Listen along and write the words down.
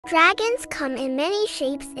Dragons come in many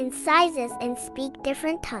shapes and sizes and speak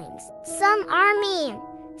different tongues. Some are mean,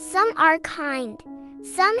 some are kind,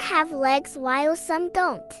 some have legs while some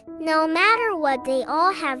don't. No matter what, they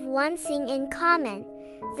all have one thing in common: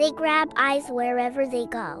 they grab eyes wherever they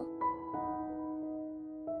go.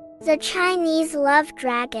 The Chinese love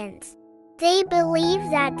dragons. They believe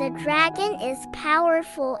that the dragon is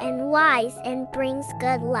powerful and wise and brings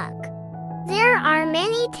good luck. There are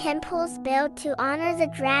many temples built to honor the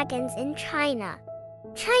dragons in China.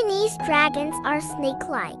 Chinese dragons are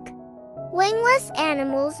snake-like, wingless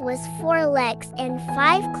animals with 4 legs and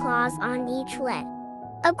 5 claws on each leg.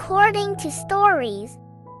 According to stories,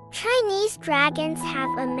 Chinese dragons have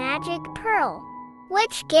a magic pearl,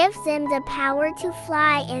 which gives them the power to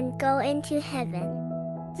fly and go into heaven.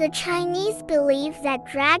 The Chinese believe that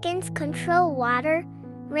dragons control water,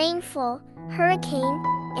 rainfall, hurricane,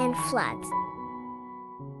 and floods.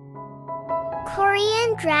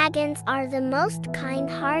 Korean dragons are the most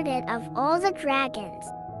kind-hearted of all the dragons.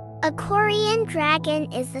 A Korean dragon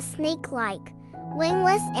is a snake-like,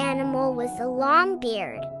 wingless animal with a long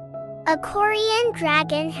beard. A Korean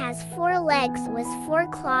dragon has 4 legs with 4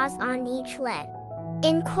 claws on each leg.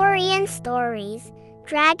 In Korean stories,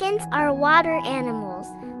 dragons are water animals,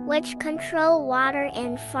 which control water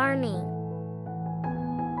and farming.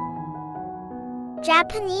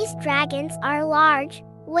 Japanese dragons are large,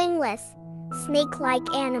 wingless, snake-like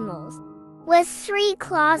animals, with 3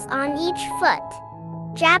 claws on each foot.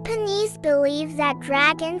 Japanese believe that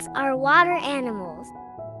dragons are water animals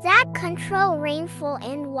that control rainfall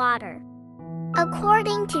and water.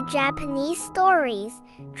 According to Japanese stories,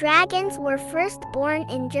 dragons were first born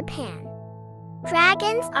in Japan.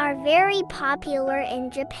 Dragons are very popular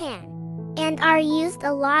in Japan and are used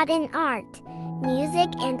a lot in art, music,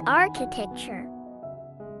 and architecture.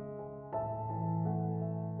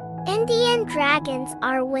 Indian dragons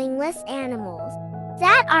are wingless animals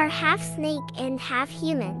that are half snake and half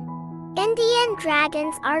human. Indian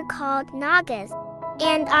dragons are called Nagas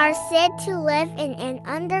and are said to live in an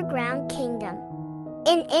underground kingdom.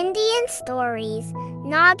 In Indian stories,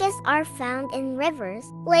 Nagas are found in rivers,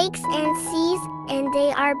 lakes, and seas, and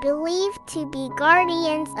they are believed to be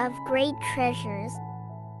guardians of great treasures.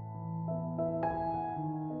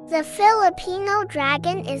 The Filipino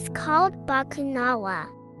dragon is called Bakunawa,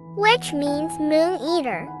 which means moon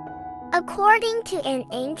eater. According to an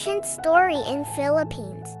ancient story in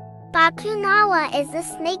Philippines, Bakunawa is a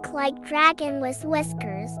snake-like dragon with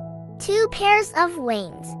whiskers, 2 pairs of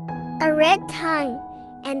wings, a red tongue,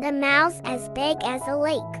 and a mouth as big as a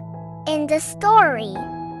lake. In the story,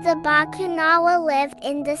 the Bakunawa lived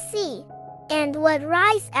in the sea and would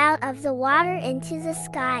rise out of the water into the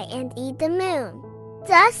sky and eat the moon.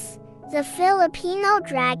 Thus, the Filipino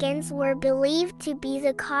dragons were believed to be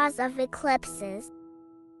the cause of eclipses.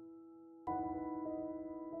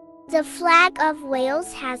 The flag of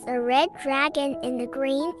Wales has a red dragon in a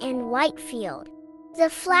green and white field. The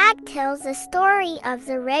flag tells the story of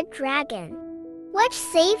the red dragon, which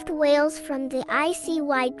saved Wales from the icy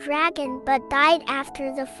white dragon but died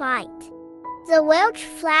after the fight. The Welsh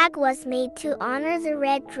flag was made to honor the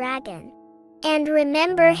red dragon and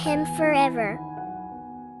remember him forever.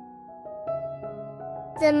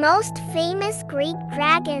 The most famous Greek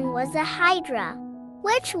dragon was a hydra,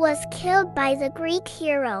 which was killed by the Greek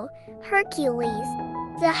hero Hercules.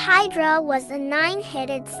 The hydra was a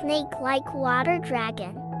 9-headed snake-like water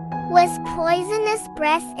dragon with poisonous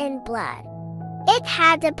breath and blood. It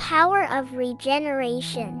had the power of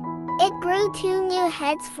regeneration. It grew 2 new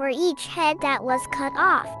heads for each head that was cut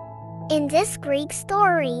off. In this Greek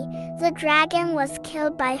story, the dragon was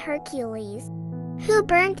killed by Hercules, who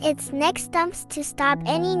burnt its neck stumps to stop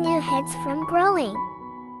any new heads from growing.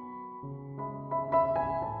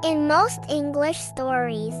 In most English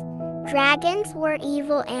stories, dragons were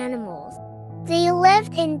evil animals. They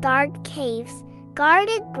lived in dark caves,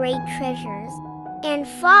 guarded great treasures, and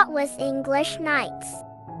fought with English knights.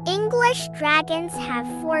 English dragons have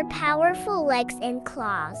 4 powerful legs and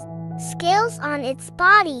claws, scales on its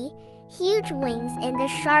body, huge wings, and a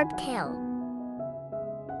sharp tail.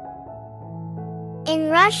 In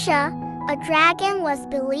Russia, a dragon was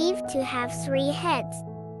believed to have 3 heads,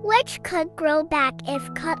 which could grow back if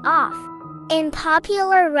cut off. In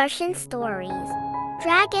popular Russian stories,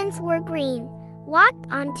 dragons were green, walked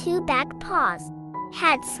on 2 back paws,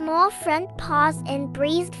 had small front paws, and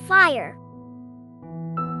breathed fire.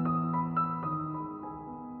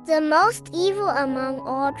 The most evil among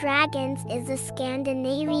all dragons is the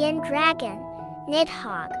Scandinavian dragon,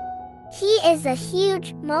 Nidhogg. He is a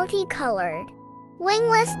huge, multicolored,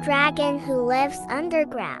 wingless dragon who lives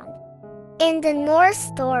underground. In the Norse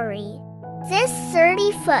story, This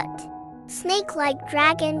 30-foot snake-like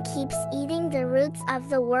dragon keeps eating the roots of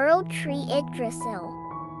the world tree Yggdrasil.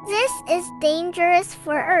 This is dangerous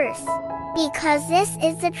for Earth, because this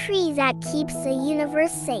is the tree that keeps the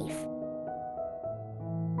universe safe.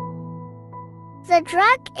 The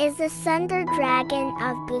Druk is the thunder dragon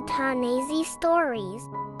of Bhutanese stories.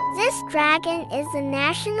 This dragon is the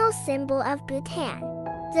national symbol of Bhutan.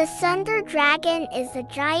 The thunder dragon is a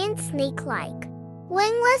giant snake-like,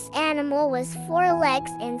 wingless animal with 4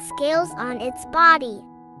 legs and scales on its body.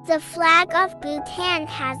 The flag of Bhutan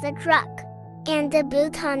has a Druk, and the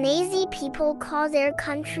Bhutanese people call their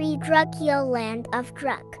country Drukgyal Land of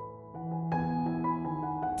Druk.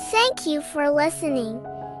 Thank you for listening.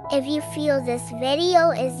 If you feel this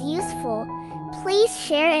video is useful, please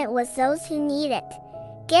share it with those who need it.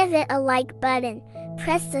 Give it a like button,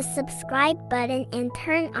 press the subscribe button and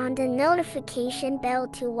turn on the notification bell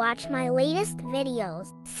to watch my latest videos.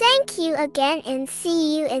 Thank you again and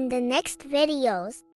see you in the next videos.